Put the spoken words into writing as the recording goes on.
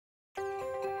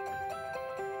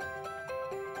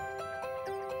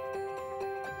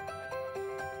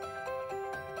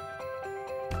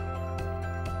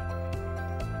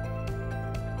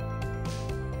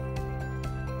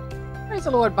Praise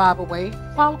the Lord, Bible Way.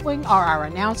 Following are our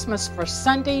announcements for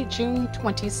Sunday, June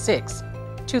 26,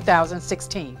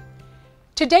 2016.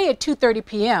 Today at 2:30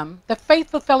 p.m., the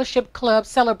Faithful Fellowship Club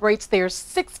celebrates their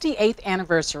 68th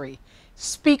anniversary.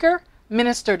 Speaker,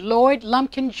 Minister Lloyd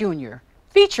Lumpkin Jr.,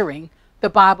 featuring the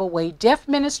Bible Way Deaf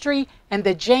Ministry and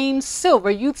the James Silver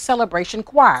Youth Celebration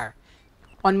Choir.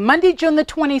 On Monday, June the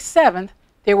 27th,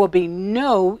 there will be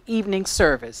no evening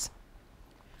service.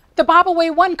 The Bible Way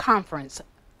One Conference,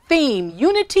 theme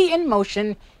Unity in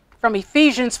Motion, from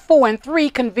Ephesians 4 and 3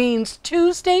 convenes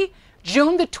Tuesday,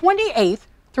 June the 28th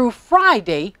through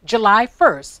Friday, July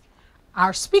 1st.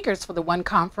 Our speakers for the One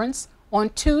Conference on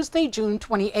Tuesday, June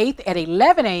 28th at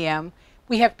 11 a.m.,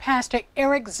 we have Pastor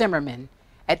Eric Zimmerman.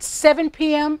 At 7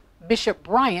 p.m., Bishop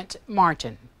Bryant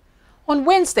Martin. On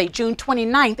Wednesday, June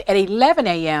 29th at 11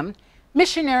 a.m.,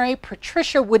 missionary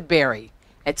Patricia Woodbury.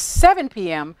 At 7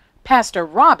 p.m., Pastor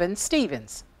Robin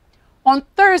Stevens. On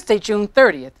Thursday, June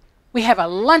 30th, we have a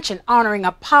luncheon honoring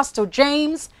Apostle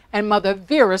James and Mother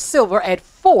Vera Silver at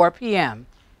 4 p.m.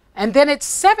 And then at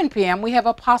 7 p.m., we have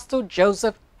Apostle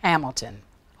Joseph Hamilton.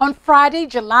 On Friday,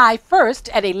 July 1st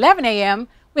at 11 a.m.,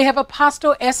 we have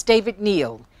Apostle S. David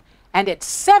Neal. And at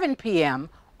 7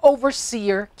 p.m.,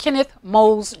 Overseer Kenneth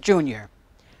Moles Jr.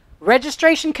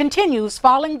 Registration continues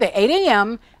following the 8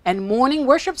 a.m. and morning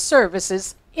worship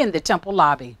services in the temple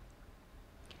lobby.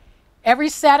 Every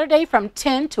Saturday from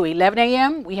 10 to 11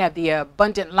 a.m., we have the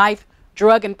Abundant Life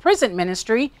Drug and Prison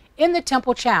Ministry in the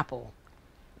Temple Chapel.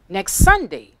 Next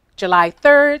Sunday, July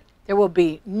 3rd, there will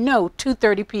be no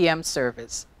 2:30 p.m.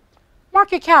 service.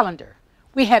 Mark your calendar.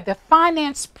 We have the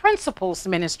Finance Principles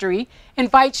Ministry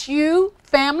invites you,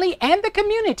 family, and the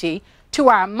community to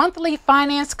our monthly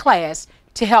finance class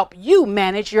to help you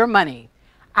manage your money.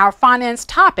 Our finance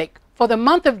topic for the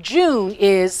month of June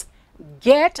is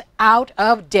Get Out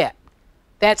of Debt.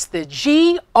 That's the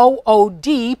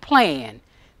GOOD plan.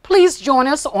 Please join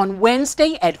us on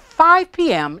Wednesday at 5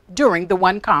 p.m. during the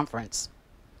One Conference.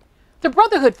 The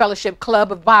Brotherhood Fellowship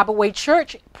Club of Bible Way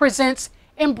Church presents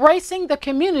Embracing the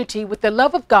Community with the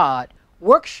Love of God,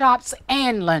 workshops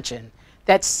and luncheon.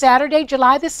 That's Saturday,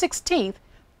 July the 16th,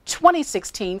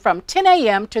 2016, from 10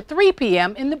 a.m. to 3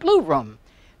 p.m. in the Blue Room.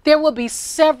 There will be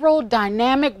several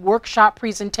dynamic workshop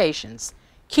presentations.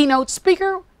 Keynote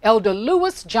speaker, Elder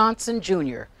Lewis Johnson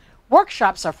Jr.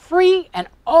 Workshops are free and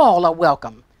all are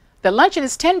welcome. The luncheon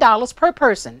is $10 per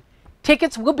person.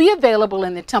 Tickets will be available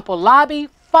in the temple lobby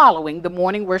following the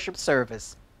morning worship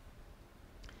service.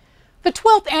 The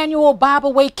 12th Annual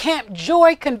Bible Way Camp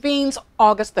Joy convenes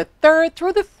August the 3rd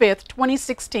through the 5th,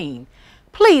 2016.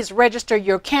 Please register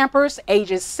your campers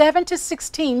ages 7 to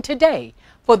 16 today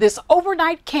for this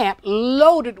overnight camp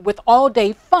loaded with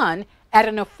all-day fun at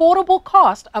an affordable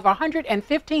cost of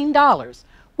 $115,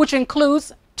 which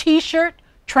includes t-shirt,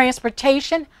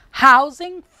 transportation,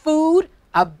 housing, food,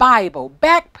 a Bible,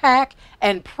 backpack,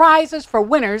 and prizes for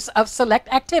winners of select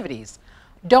activities.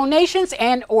 Donations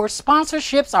and or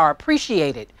sponsorships are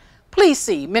appreciated. Please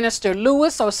see Minister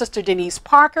Lewis or Sister Denise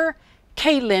Parker,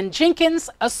 Kaylin Jenkins,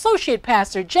 Associate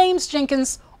Pastor James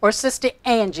Jenkins, or Sister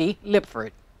Angie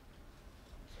Lipford.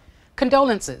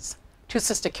 Condolences to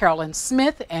Sister Carolyn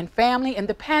Smith and family in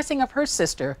the passing of her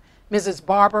sister, Mrs.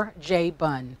 Barbara J.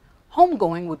 Bunn.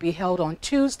 Homegoing will be held on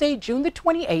Tuesday, June the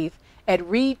 28th at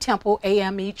Reed Temple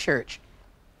AME Church,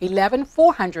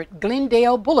 11400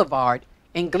 Glendale Boulevard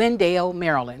in Glendale,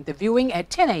 Maryland. The viewing at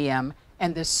 10 a.m.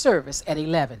 and the service at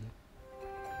 11.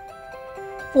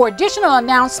 For additional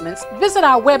announcements, visit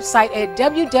our website at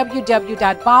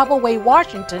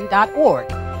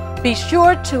www.BibleWayWashington.org. Be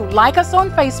sure to like us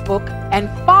on Facebook and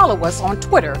follow us on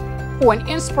Twitter for an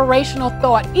inspirational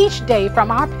thought each day from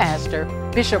our pastor,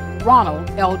 Bishop Ronald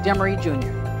L. Demery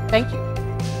Jr. Thank you.